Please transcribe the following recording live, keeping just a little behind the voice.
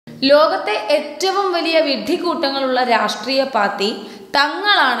ലോകത്തെ ഏറ്റവും വലിയ വിഡ്ഢിക്കൂട്ടങ്ങളുള്ള രാഷ്ട്രീയ പാർട്ടി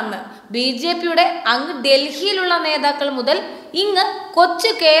തങ്ങളാണെന്ന് ബിജെപിയുടെ അങ്ങ് ഡൽഹിയിലുള്ള നേതാക്കൾ മുതൽ ഇങ്ങ് കൊച്ചു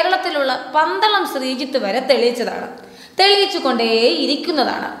കേരളത്തിലുള്ള പന്തളം ശ്രീജിത്ത് വരെ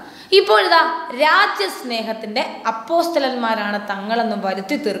തെളിയിച്ചുകൊണ്ടേയിരിക്കുന്നതാണ്. ഇപ്പോഴിതാ രാജ്യസ്നേഹത്തിന്റെ അപ്പോസ്തലന്മാരാണ് തങ്ങളെന്ന്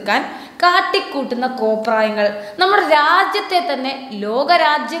വരുത്തി തീർക്കാൻ കാട്ടിക്കൂട്ടുന്ന കോപ്രായങ്ങൾ നമ്മുടെ രാജ്യത്തെ തന്നെ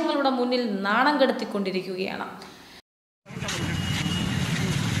ലോകരാജ്യങ്ങളുടെ മുന്നിൽ നാണം കെടുത്തിക്കൊണ്ടിരിക്കുകയാണ്.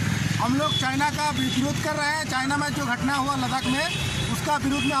 हम लोग चाइना का विरोध कर रहे हैं। चाइना में जो घटना हुआ लद्दाख में, उसका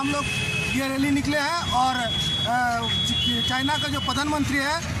विरोध में हम लोग ये रैली निकले हैं और चाइना का जो प्रधानमंत्री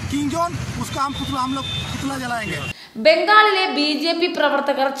है किंग जॉन, उसका हम लोग पुतला जलाएंगे. ബംഗാളിലെ ബിജെപി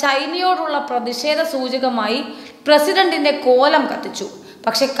പ്രവർത്തകർ ചൈനയോടുള്ള പ്രതിഷേധ സൂചകമായി പ്രസിഡന്റിന്റെ കോലം കത്തിച്ചു.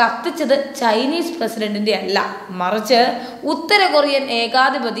 പക്ഷെ കത്തിച്ചത് ചൈനീസ് പ്രസിഡന്റിന്റെ അല്ല, മറിച്ച് ഉത്തര കൊറിയൻ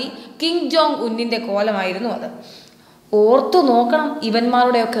ഏകാധിപതി കിം ജോങ് ഉന്നിന്റെ കോലമായിരുന്നു അത്. ഓർത്തു നോക്കണം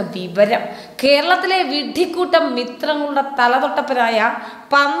ഇവന്മാരുടെയൊക്കെ വിവരം. കേരളത്തിലെ വിഡ്ഢിക്കൂട്ടം മിത്രങ്ങളുടെ തലതൊട്ടപ്പനായ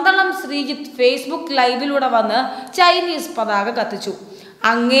പന്തളം ശ്രീജിത്ത് ഫേസ്ബുക്ക് ലൈവിലൂടെ വന്ന് ചൈനീസ് പതാക കത്തിച്ചു.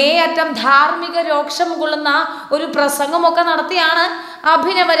 അങ്ങേയറ്റം ധാർമ്മിക രോക്ഷം കൊള്ളുന്ന ഒരു പ്രസംഗമൊക്കെ നടത്തിയാണ്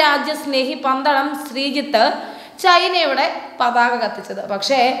അഭിനവ രാജ്യസ്നേഹി പന്തളം ശ്രീജിത്ത് ചൈനയുടെ പതാക കത്തിച്ചത്.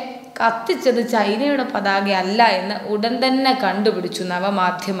 പക്ഷേ കത്തിച്ചത് ചൈനയുടെ പതാക അല്ല എന്ന് ഉടൻ തന്നെ കണ്ടുപിടിച്ചു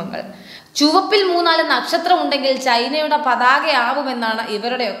നവമാധ്യമങ്ങൾ. ചുവപ്പിൽ 3-4 നക്ഷത്രം ഉണ്ടെങ്കിൽ ചൈനയുടെ പതാകയാവുമെന്നാണ്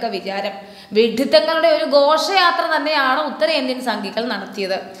ഇവരുടെയൊക്കെ വിചാരം. വിഡ്ഢിത്തങ്ങളുടെ ഒരു ഘോഷയാത്ര തന്നെയാണ് ഉത്തരേന്ത്യൻ സംഘികൾ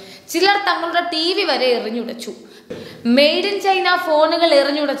നടത്തിയത്. ചിലർ തങ്ങളുടെ TV വരെ എറിഞ്ഞുടച്ചു. മെയ്ഡ് ഇൻ ചൈന ഫോണുകൾ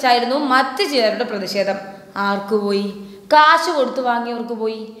എറിഞ്ഞുടച്ചായിരുന്നു മറ്റു ചിലരുടെ പ്രതിഷേധം. ആർക്കു പോയി? കാശ് കൊടുത്തു വാങ്ങിയവർക്ക്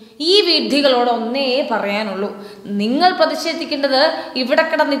പോയി. ഈ വിഡ്ഢികളോട് ഒന്നേ പറയാനുള്ളൂ, നിങ്ങൾ പ്രതിഷേധിക്കേണ്ടത് ഇവിടെ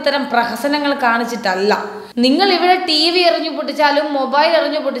കിടന്ന് ഇത്തരം പ്രഹസനങ്ങൾ കാണിച്ചിട്ടല്ല. നിങ്ങൾ ഇവിടെ TV എറിഞ്ഞു പൊട്ടിച്ചാലും മൊബൈൽ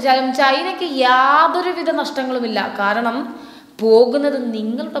എറിഞ്ഞു പൊട്ടിച്ചാലും ചൈനയ്ക്ക് യാതൊരുവിധ നഷ്ടങ്ങളുമില്ല. കാരണം പോകുന്നത്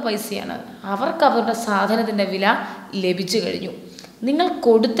നിങ്ങളുടെ പൈസയാണ്. അവർക്ക് അവരുടെ സാധനത്തിൻ്റെ വില ലഭിച്ചു കഴിഞ്ഞു, നിങ്ങൾ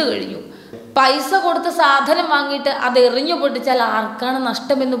കൊടുത്തു കഴിഞ്ഞു. പൈസ കൊടുത്ത് സാധനം വാങ്ങിയിട്ട് അത് എറിഞ്ഞു പൊട്ടിച്ചാൽ ആർക്കാണ്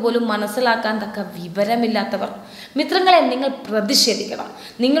നഷ്ടമെന്ന് പോലും മനസ്സിലാക്കാൻ തക്ക വിവരമില്ലാത്തവർ. മിത്രങ്ങളെ, നിങ്ങൾ പ്രതിഷേധിക്കണം.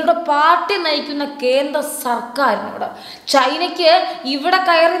 നിങ്ങളുടെ പാർട്ടി നയിക്കുന്ന കേന്ദ്ര സർക്കാരിനോട്, ചൈനയ്ക്ക് ഇവിടെ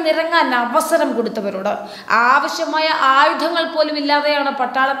കയറി നിറങ്ങാൻ അവസരം കൊടുത്തവരോട്. ആവശ്യമായ ആയുധങ്ങൾ പോലും ഇല്ലാതെയാണ്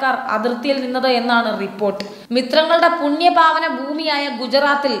പട്ടാളക്കാർ അതിർത്തിയിൽ നിന്നത് എന്നാണ് റിപ്പോർട്ട്. മിത്രങ്ങളുടെ പുണ്യപാവന ഭൂമിയായ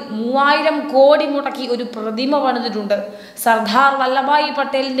ഗുജറാത്തിൽ 3000 കോടി മുടക്കി ഒരു പ്രതിമ പണിതിട്ടുണ്ട്. സർദാർ വല്ലഭായി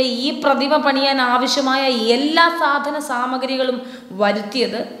പട്ടേലിന്റെ ഈ പ്രതിമ പണിയാൻ ആവശ്യമായ എല്ലാ സാധന സാമഗ്രികളും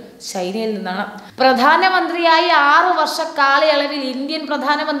വരുത്തിയത് ചൈനയിൽ നിന്നാണ്. പ്രധാനമന്ത്രിയായി 6 വർഷ കാലയളവിൽ ഇന്ത്യൻ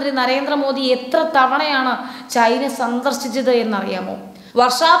പ്രധാനമന്ത്രി നരേന്ദ്രമോദി എത്ര തവണയാണ് ചൈന സന്ദർശിച്ചത് എന്നറിയാമോ?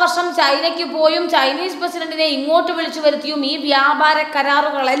 വർഷാവർഷം ചൈനയ്ക്ക് പോയും ചൈനീസ് പ്രസിഡന്റിനെ ഇങ്ങോട്ട് വിളിച്ചു വരുത്തിയും ഈ വ്യാപാര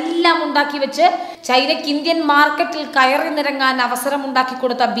കരാറുകളെല്ലാം ഉണ്ടാക്കി വെച്ച് ചൈനയ്ക്ക് ഇന്ത്യൻ മാർക്കറ്റിൽ കയറി നിറങ്ങാൻ അവസരം ഉണ്ടാക്കി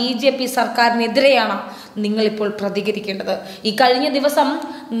കൊടുത്ത BJP സർക്കാരിനെതിരെയാണ് നിങ്ങളിപ്പോൾ പ്രതികരിക്കേണ്ടത്. ഈ കഴിഞ്ഞ ദിവസം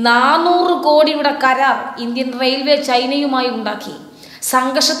 400 കോടിയുടെ കരാർ ഇന്ത്യൻ റെയിൽവേ ചൈനയുമായി ഉണ്ടാക്കി.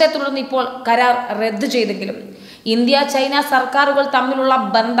 സംഘർഷത്തെ തുടർന്ന് ഇപ്പോൾ കരാർ റദ്ദു ചെയ്തെങ്കിലും ഇന്ത്യ ചൈന സർക്കാരുകൾ തമ്മിലുള്ള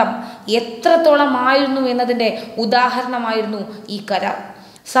ബന്ധം എത്രത്തോളം ആയിരുന്നു എന്നതിൻ്റെ ഉദാഹരണമായിരുന്നു ഈ കരാർ.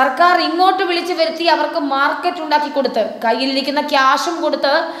 സർക്കാർ ഇങ്ങോട്ട് വിളിച്ചു വരുത്തി അവർക്ക് മാർക്കറ്റ് ഉണ്ടാക്കി കൊടുത്ത് കയ്യിലിരിക്കുന്ന ക്യാഷും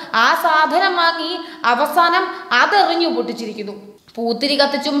കൊടുത്ത് ആ സാധനം വാങ്ങി അവസാനം അതെറിഞ്ഞു പൊട്ടിച്ചിരിക്കുന്നു. പൂത്തിരി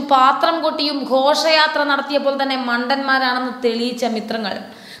കത്തിച്ചും പാത്രം കൊട്ടിയും ഘോഷയാത്ര നടത്തിയപ്പോൾ തന്നെ മണ്ടന്മാരാണെന്ന് തെളിയിച്ച മിത്രങ്ങൾ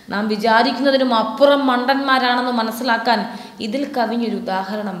നാം വിചാരിക്കുന്നതിനും അപ്പുറം മണ്ടന്മാരാണെന്ന് മനസ്സിലാക്കാൻ ഇതിൽ കവിഞ്ഞൊരു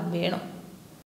ഉദാഹരണം വേണം.